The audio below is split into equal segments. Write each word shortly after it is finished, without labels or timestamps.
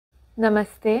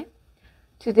Namaste.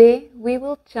 Today we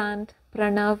will chant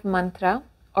Pranav Mantra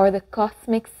or the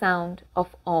cosmic sound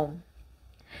of Om.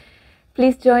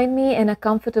 Please join me in a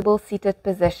comfortable seated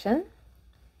position.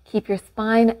 Keep your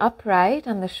spine upright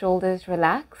and the shoulders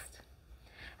relaxed.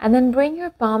 And then bring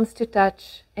your palms to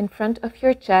touch in front of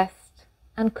your chest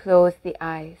and close the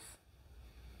eyes.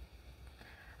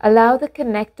 Allow the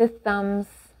connected thumbs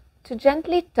to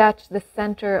gently touch the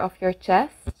center of your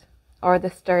chest or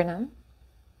the sternum.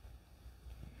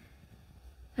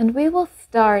 And we will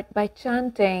start by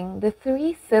chanting the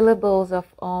 3 syllables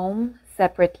of Om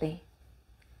separately.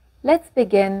 Let's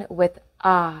begin with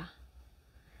Ah.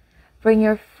 Bring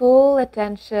your full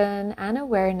attention and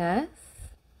awareness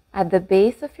at the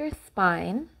base of your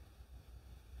spine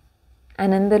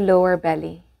and in the lower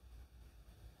belly.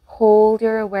 Hold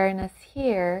your awareness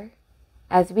here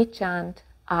as we chant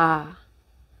Ah.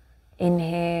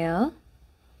 Inhale.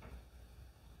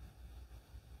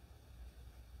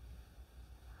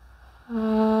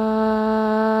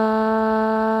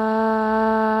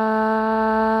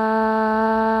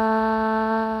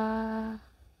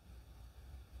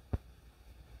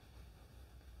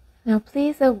 Now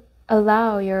please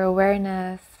allow your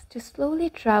awareness to slowly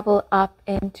travel up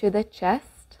into the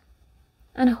chest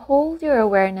and hold your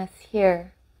awareness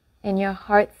here in your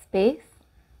heart space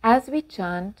as we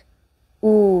chant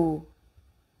Oo.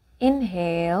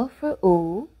 Inhale for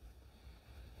Oo.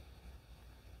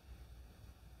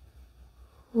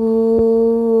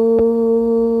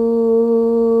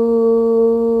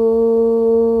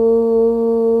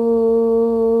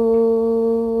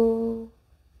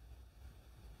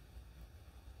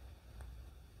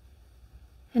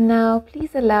 And now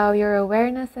please allow your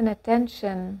awareness and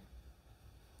attention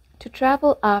to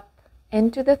travel up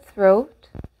into the throat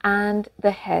and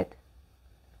the head.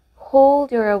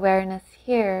 Hold your awareness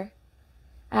here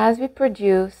as we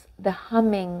produce the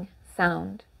humming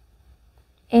sound.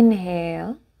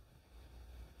 Inhale.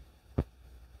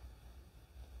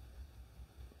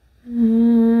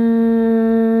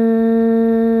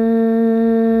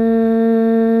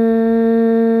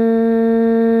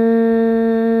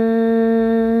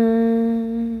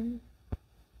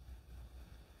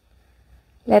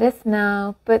 Let us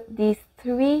now put these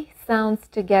 3 sounds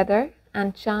together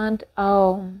and chant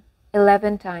Om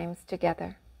 11 times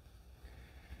together.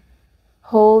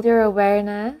 Hold your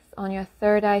awareness on your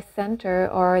third eye center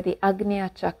or the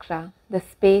Agnya chakra, the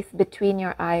space between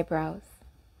your eyebrows.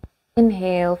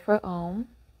 Inhale for Om.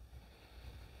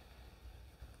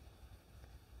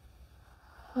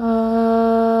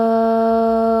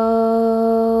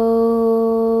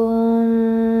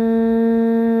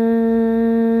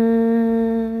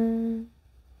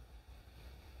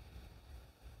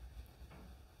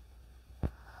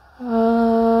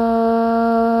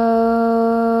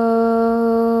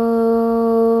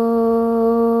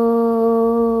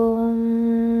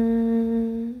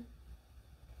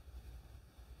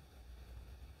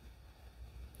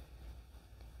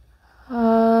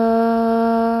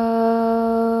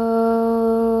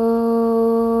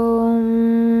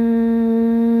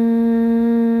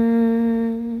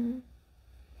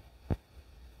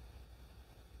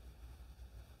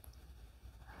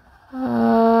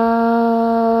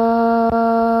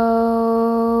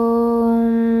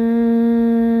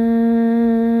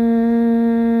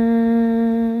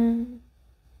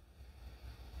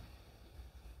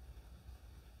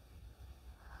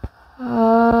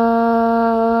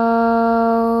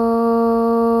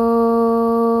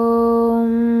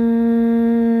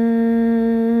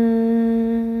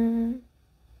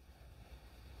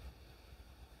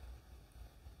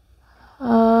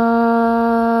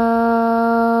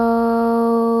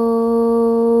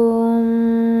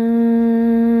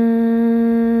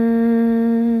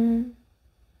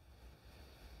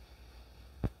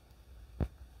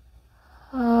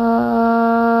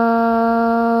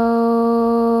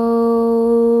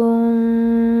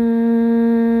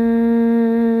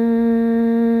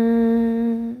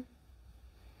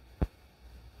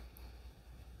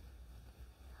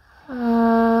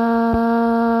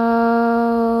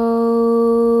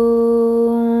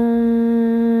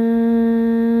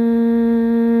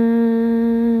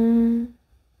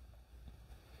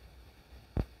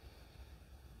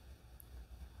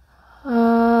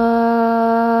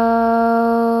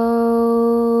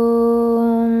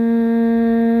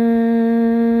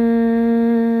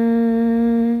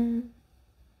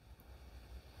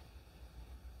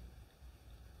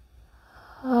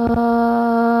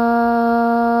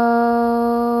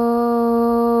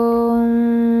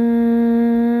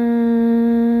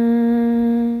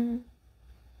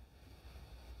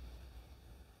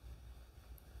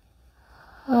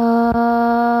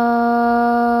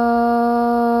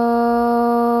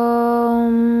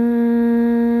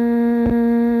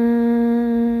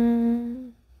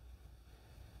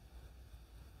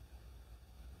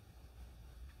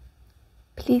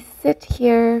 Please sit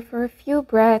here for a few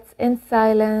breaths in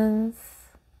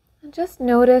silence and just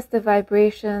notice the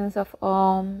vibrations of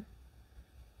Om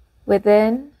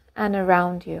within and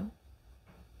around you.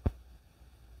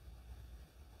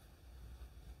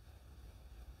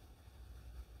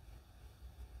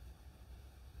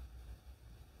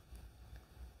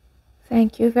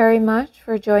 Thank you very much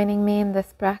for joining me in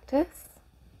this practice.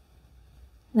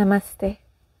 Namaste.